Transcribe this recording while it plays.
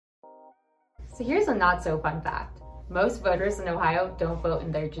So here's a not so fun fact. Most voters in Ohio don't vote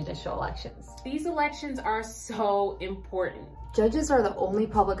in their judicial elections. These elections are so important. Judges are the only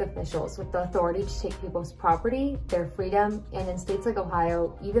public officials with the authority to take people's property, their freedom, and in states like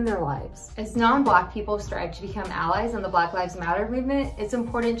Ohio, even their lives. As non-Black people strive to become allies in the Black Lives Matter movement, it's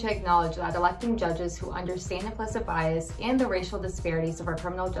important to acknowledge that electing judges who understand implicit bias and the racial disparities of our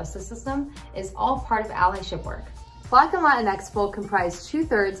criminal justice system is all part of allyship work. Black and Latinx folk comprise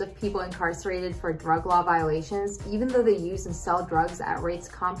 2/3 of people incarcerated for drug law violations, even though they use and sell drugs at rates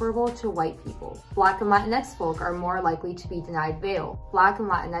comparable to white people. Black and Latinx folk are more likely to be denied bail. Black and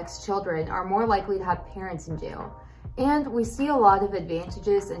Latinx children are more likely to have parents in jail. And we see a lot of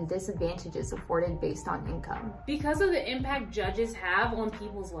advantages and disadvantages afforded based on income. Because of the impact judges have on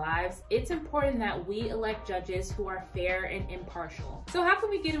people's lives, it's important that we elect judges who are fair and impartial. So how can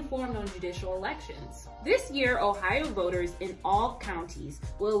we get informed on judicial elections? This year, Ohio voters in all counties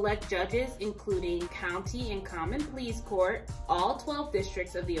will elect judges including County and Common Pleas Court, all 12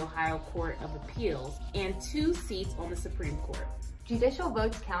 districts of the Ohio Court of Appeals, and 2 seats on the Supreme Court. Judicial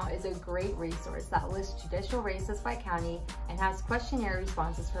Votes Count is a great resource that lists judicial races by county and has questionnaire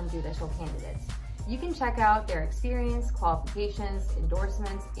responses from judicial candidates. You can check out their experience, qualifications,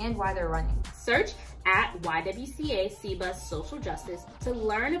 endorsements, and why they're running. Search at YWCA CBUS Social Justice to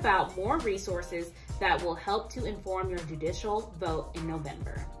learn about more resources that will help to inform your judicial vote in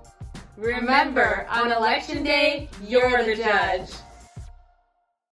November. Remember, on Election Day, you're the judge.